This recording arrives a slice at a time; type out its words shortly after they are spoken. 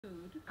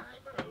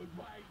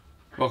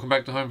Welcome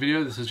back to Home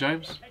Video, this is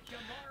James.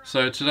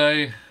 So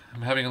today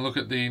I'm having a look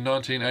at the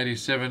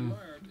 1987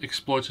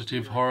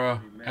 exploitative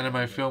horror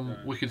anime film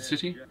Wicked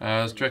City.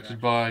 It's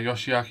directed by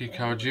Yoshiaki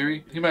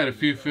Kawajiri. He made a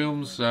few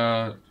films,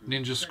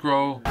 Ninja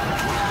Scroll,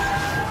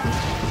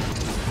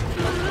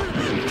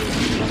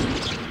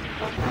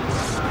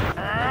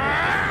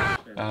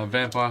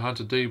 Vampire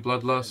Hunter D,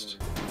 Bloodlust.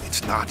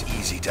 It's not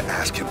easy to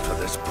ask him for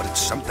this, but it's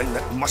something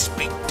that must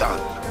be done.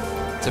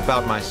 It's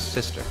about my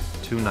sister.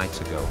 2 nights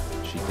ago,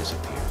 she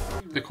disappeared.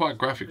 They're quite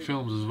graphic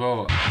films as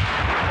well.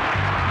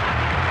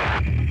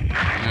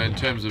 In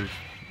terms of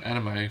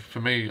anime,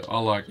 for me, I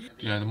like,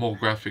 the more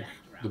graphic,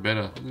 the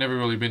better. I've never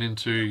really been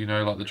into,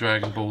 like the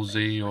Dragon Ball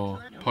Z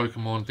or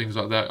Pokemon, things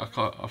like that.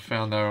 I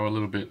found they were a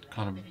little bit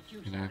kind of,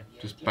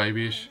 just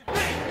babyish.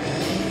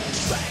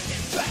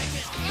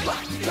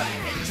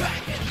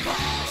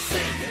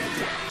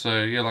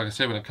 So yeah, like I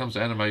said, when it comes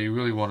to anime, you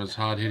really want as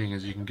hard hitting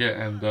as you can get.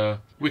 And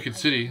Wicked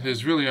City,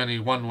 there's really only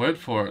one word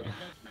for it.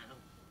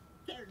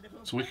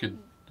 It's wicked.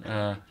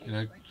 Going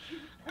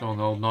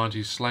the old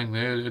 90s slang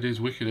there, it is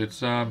wicked.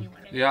 It's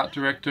the art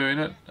director in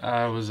it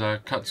was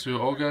Katsuo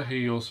Oga.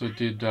 He also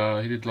did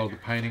a lot of the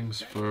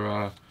paintings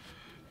for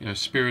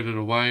Spirited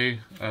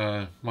Away,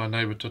 My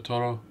Neighbor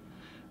Totoro,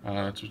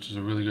 which is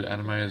a really good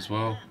anime as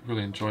well.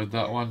 Really enjoyed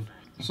that one.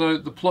 So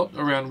the plot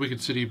around Wicked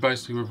City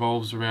basically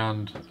revolves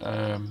around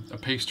a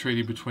peace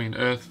treaty between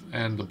Earth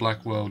and the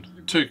Black World.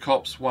 2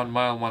 cops, one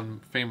male and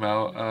one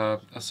female, are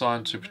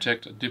assigned to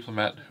protect a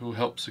diplomat who will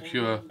help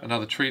secure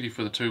another treaty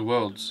for the 2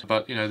 worlds.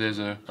 But there's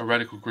a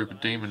radical group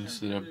of demons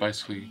that are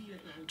basically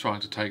trying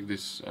to take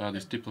this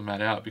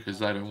diplomat out because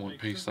they don't want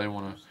peace. They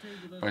want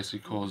to basically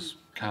cause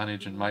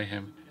carnage and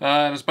mayhem.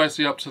 And it's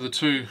basically up to the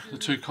two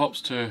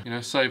cops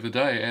to save the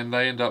day, and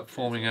they end up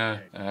forming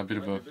a bit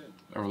of a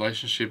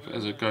relationship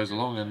as it goes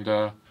along. And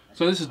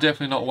so this is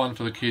definitely not one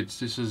for the kids.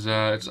 This is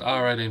it's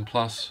R18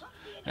 plus,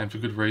 and for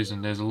good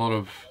reason. There's a lot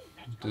of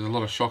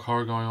shock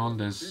horror going on.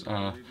 There's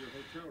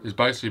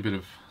basically a bit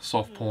of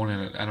soft porn in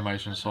it,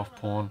 animation soft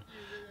porn.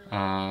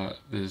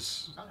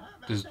 There's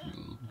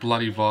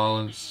bloody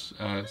violence.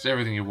 It's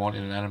everything you want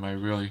in an anime,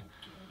 really.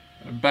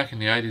 Back in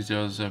the 80s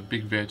there was a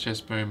big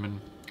VHS boom, and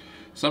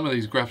some of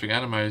these graphic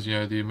animes,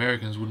 the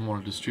Americans wouldn't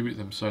want to distribute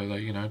them, so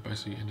they,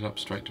 basically ended up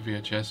straight to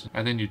VHS.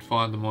 And then you'd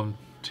find them on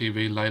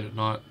TV late at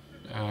night.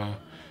 And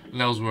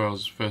that was where I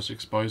was first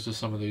exposed to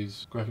some of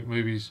these graphic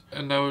movies.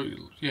 And they were,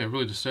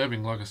 really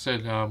disturbing. Like I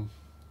said,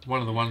 one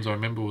of the ones I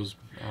remember was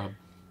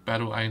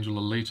Battle Angel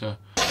Alita.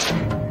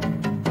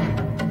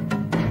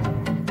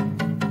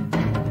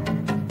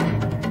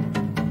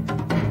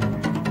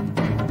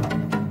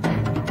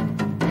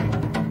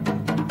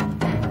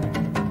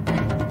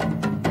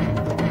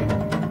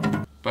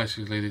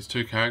 Basically, these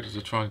 2 characters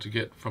are trying to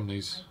get from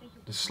the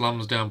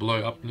slums down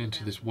below up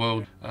into this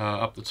world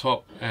up the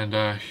top,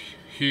 and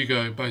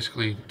Hugo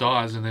basically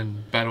dies, and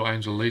then Battle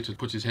Angel Alita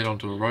puts his head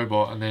onto a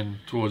robot, and then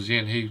towards the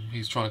end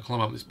he's trying to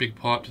climb up this big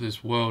pipe to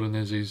this world, and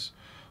there's these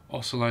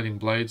oscillating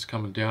blades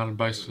coming down, and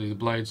basically the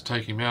blades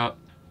take him out,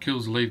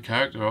 kills the lead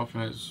character off.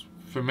 And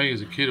for me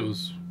as a kid, it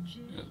was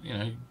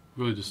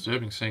really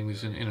disturbing seeing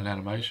this in an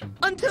animation.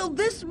 Until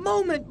this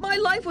moment, my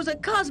life was a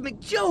cosmic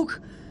joke.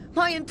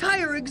 My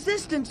entire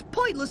existence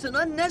pointless and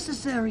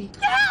unnecessary.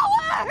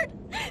 Coward!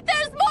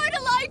 There's more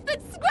to life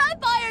than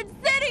Scrap Iron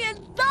City and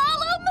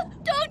Solemn!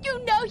 Don't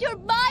you know you're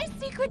my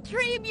secret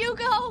dream,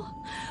 Hugo?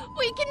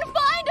 We can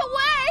find a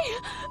way!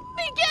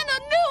 Begin a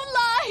new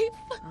life!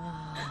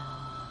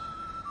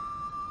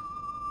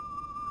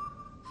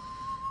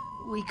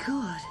 We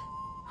could.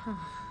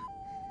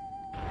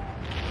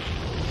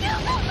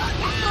 Hugo, look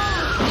out!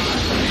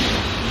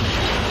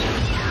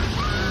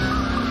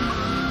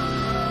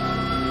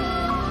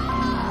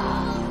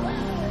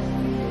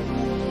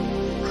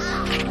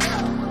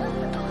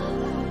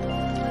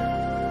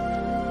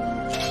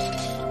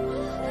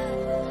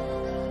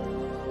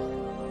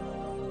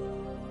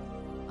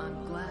 I'm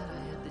glad I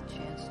had the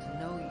chance to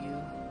know you.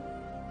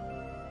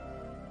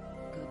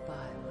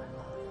 Goodbye, my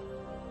love.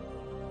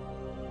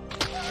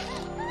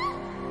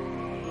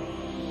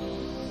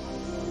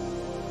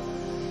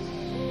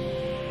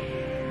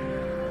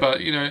 But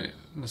in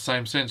the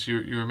same sense, you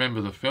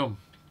remember the film.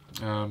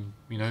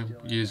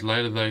 Years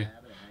later they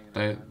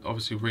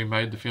obviously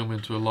remade the film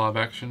into a live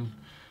action,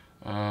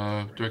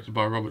 directed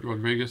by Robert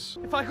Rodriguez.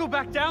 If I go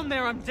back down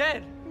there, I'm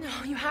dead. No,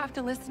 you have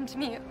to listen to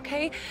me,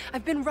 okay?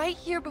 I've been right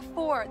here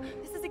before.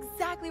 This is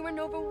exactly where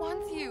Nova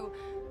wants you.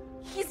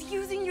 He's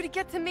using you to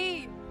get to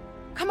me.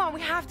 Come on,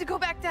 we have to go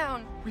back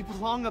down. We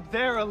belong up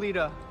there,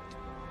 Alita.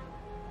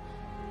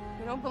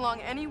 We don't belong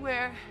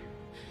anywhere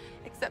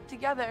except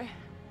together.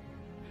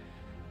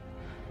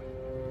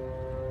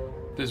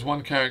 There's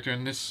one character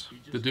in this,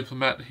 the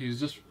diplomat. He's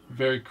just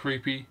very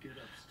creepy.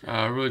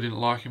 I really didn't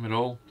like him at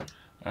all.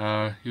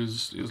 He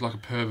was like a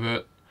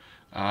pervert.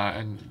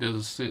 And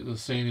there's a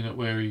scene in it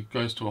where he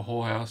goes to a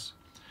whorehouse,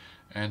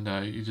 and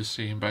you just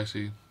see him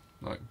basically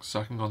like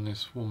sucking on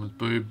this woman's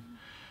boob.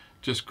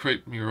 Just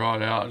creeped me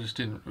right out. I just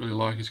didn't really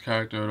like his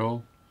character at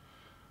all.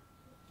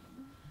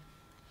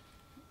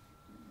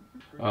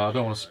 I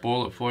don't want to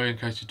spoil it for you in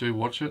case you do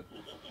watch it.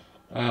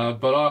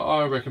 But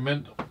I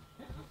recommend...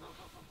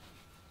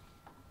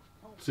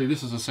 See,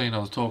 this is the scene I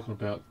was talking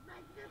about.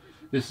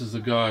 This is the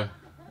guy,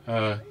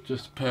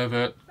 just a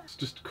pervert. It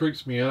just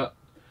creeps me out.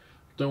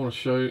 Don't want to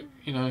show,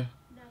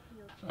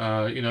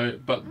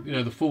 but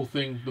the full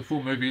thing, the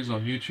full movie is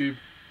on YouTube.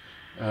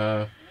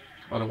 I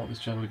don't want this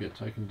channel to get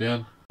taken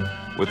down.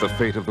 With the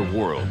fate of the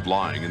world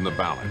lying in the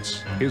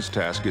balance, his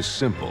task is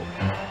simple: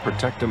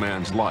 protect a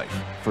man's life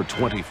for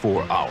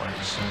 24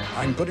 hours.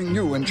 I'm putting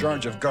you in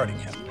charge of guarding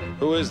him.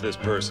 Who is this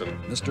person?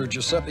 Mr.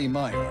 Giuseppe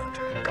Maillard.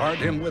 Guard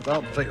him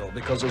without fail,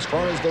 because as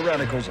far as the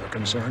radicals are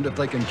concerned, if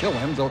they can kill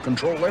him, they'll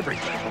control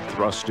everything.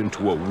 Thrust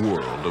into a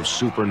world of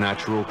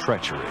supernatural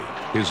treachery,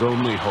 his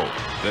only hope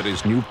that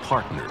his new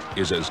partner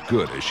is as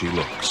good as she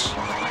looks.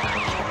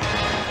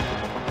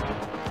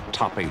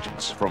 Top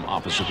agents from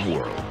opposite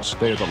worlds.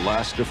 They're the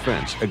last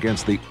defense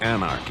against the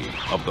anarchy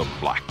of the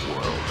Black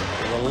World.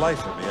 For the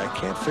life of me, I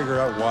can't figure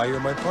out why you're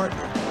my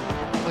partner.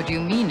 What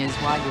you mean is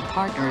why your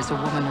partner is a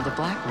woman of the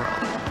Black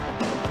World.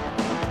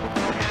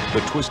 The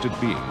twisted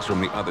beings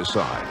from the other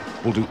side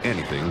will do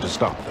anything to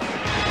stop them.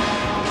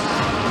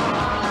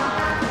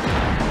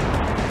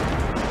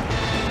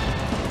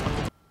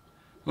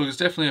 Look, it's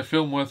definitely a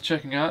film worth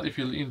checking out if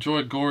you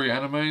enjoyed gory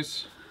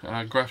animes,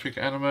 graphic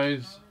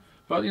animes,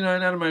 but an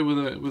anime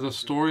with a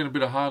story and a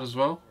bit of heart as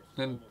well,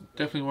 then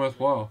definitely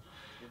worthwhile.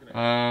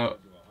 I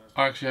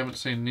actually haven't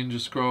seen Ninja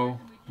Scroll,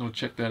 I'm going to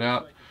check that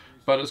out,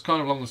 but it's kind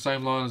of along the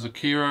same line as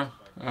Akira.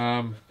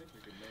 Yeah,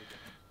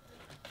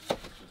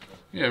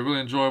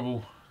 really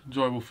enjoyable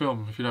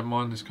film if you don't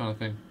mind this kind of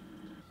thing.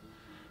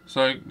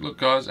 So look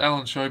guys,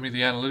 Alan showed me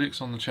the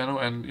analytics on the channel,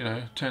 and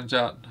turns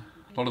out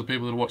a lot of the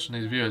people that are watching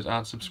these videos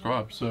aren't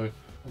subscribed, so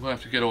I'm gonna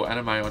have to get all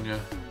anime on you.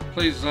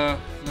 Please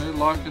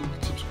like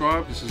and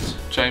subscribe. This is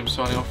James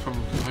signing off from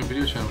the Home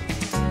Video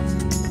Channel.